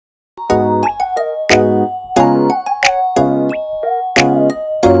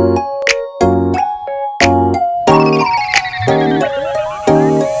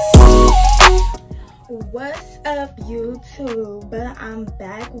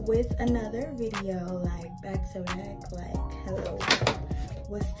with another video, like back to back, like hello,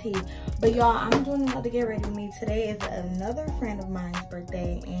 what's tea? But y'all, I'm doing another get ready with me. Today is another friend of mine's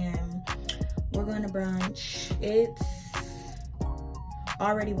birthday and we're going to brunch. It's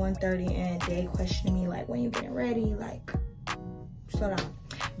already 1:30 and they questioning me like, when you getting ready? Like, slow down.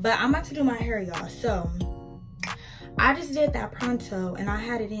 But I'm about to do my hair, y'all. So I just did that pronto and I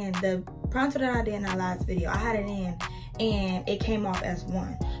had it in. The pronto that I did in our last video, I had it in and it came off as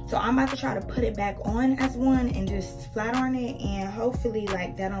one. So I'm about to try to put it back on as one and just flat on it, and hopefully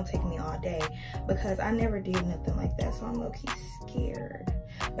like that don't take me all day because I never did nothing like that, so I'm low-key scared.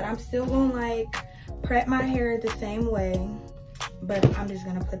 But I'm still gonna like prep my hair the same way, but I'm just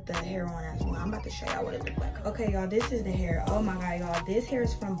gonna put the hair on as one. I'm about to show y'all what it looks like. Okay, y'all, this is the hair. Oh my god, y'all, this hair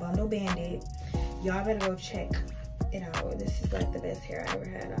is from Bundle Bandit. Y'all better go check it out. This is like the best hair I ever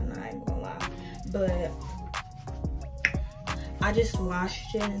had, I'm not even gonna lie. But I just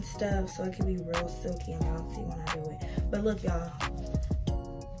washed it and stuff so it can be real silky and bouncy when I do it. But look, y'all,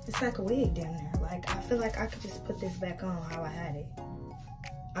 it's like a wig down there. Like, I feel like I could just put this back on how I had it.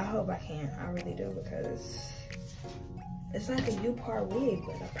 I hope I can. I really do, because it's like a U-part wig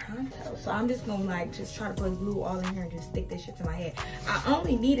with a pronto. So I'm just gonna like just try to put glue all in here and just stick this shit to my head. I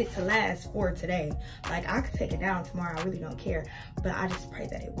only need it to last for today. Like, I could take it down tomorrow, I really don't care. But I just pray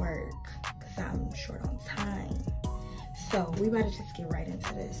that it works because I'm short on time. So we better just get right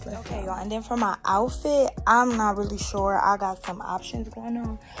into this. Okay, y'all, and then for my outfit, I'm not really sure. I got some options going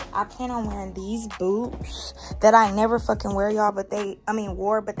on. I plan on wearing these boots that I never fucking wear, y'all, but they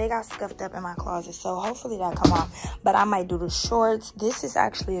got scuffed up in my closet, so hopefully that come off. But I might do the shorts. This is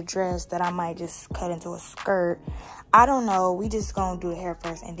actually a dress that I might just cut into a skirt. I don't know. We just gonna do the hair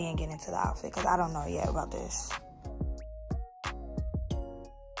first and then get into the outfit because I don't know yet about this.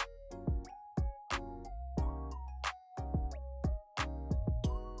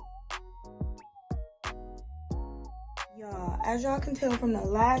 Y'all, as y'all can tell from the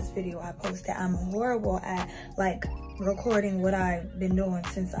last video I posted, I'm horrible at like recording what I've been doing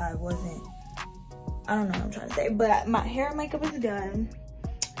since I don't know what I'm trying to say, but my hair and makeup is done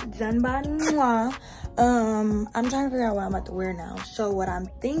by moi. I'm trying to figure out what I'm about to wear now. So what I'm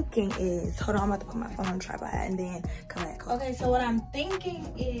thinking is, hold on, I'm about to put my phone on the tripod and then come back. Okay, so what I'm thinking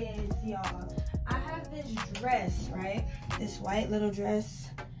is, y'all, I have this dress, right? This white little dress.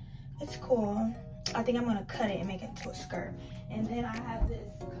 It's cool. I think I'm gonna cut it and make it into a skirt. And then I have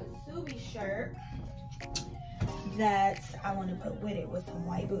this Kasubi shirt that I want to put with it with some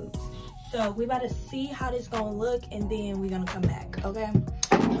white boots. So we about to see how this gonna look and then we're gonna come back, okay?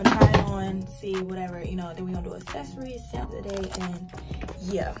 We're gonna try it on, see whatever, you know, then we're gonna do accessories, sound of the day, and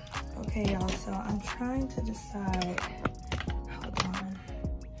yeah. Okay, y'all, so I'm trying to decide, hold on.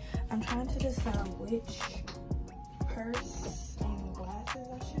 I'm trying to decide which purse and glasses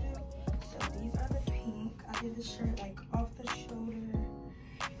I should do. These are the pink. I did the shirt like off the shoulder,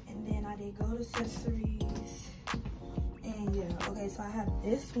 and then I did gold accessories, and yeah. Okay, so I have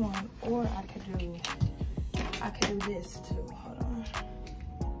this one, or I could do this too. Hold on.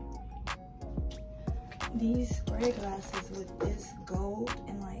 These gray glasses with this gold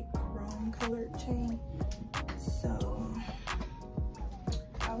and like chrome colored chain. So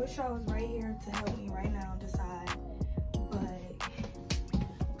I wish I was right here to help me right now decide, but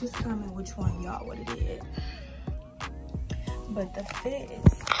just comment which one y'all would have did. But the fit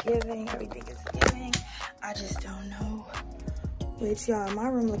is giving, everything is giving. I just don't know which, y'all. My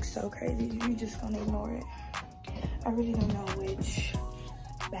room looks so crazy. You just gonna ignore it. I really don't know which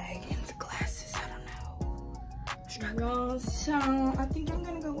bag and glasses. I don't know. Y'all, so I think I'm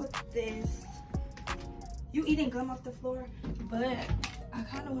gonna go with this. You eating gum off the floor? But I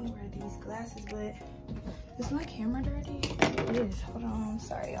kind of want to wear these glasses, but is my camera dirty? It is. Hold on.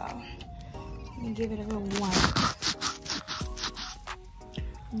 Sorry, y'all. Let me give it a little one.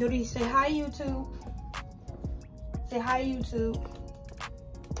 Duty, say hi, YouTube. Say hi, YouTube.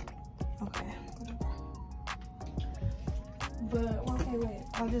 Okay. But, okay, wait.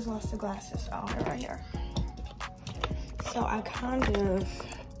 I just lost the glasses. Oh, they're right here. So, I kind of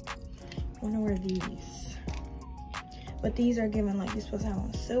want to wear these. But these are giving, like, you're supposed to have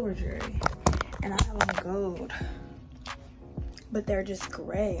on silver jewelry. And I have on gold. But they're just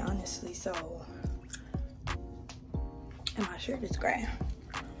gray, honestly, so. And my shirt is gray.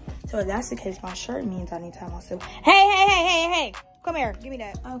 So if that's the case, my shirt means I need to have on silver. Hey. Come here, give me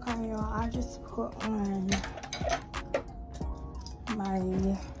that. Okay, y'all, I just put on my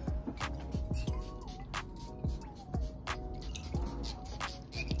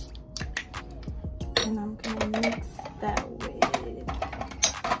and I'm gonna mix that with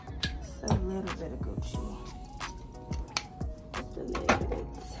just a little bit of Gucci. Just a little bit.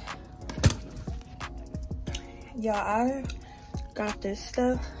 Y'all, I got this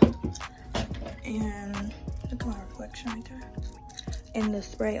stuff, and look at my reflection right there. And the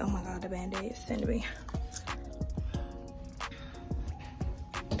spray, oh my god, the Band-Aid sent me.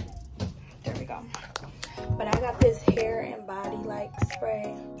 There we go. But I got this hair and body like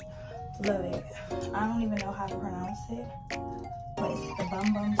spray. Love it. I don't even know how to pronounce it, but it's the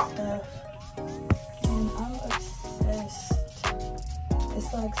Bum Bum stuff, and I'm obsessed.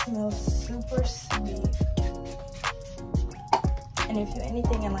 It's like smells super sweet. And if you're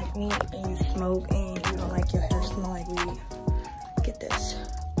anything and like me and you smoke and you don't like your hair smell like weed, get this.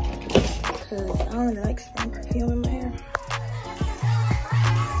 Cause I don't really like spraying perfume in my hair.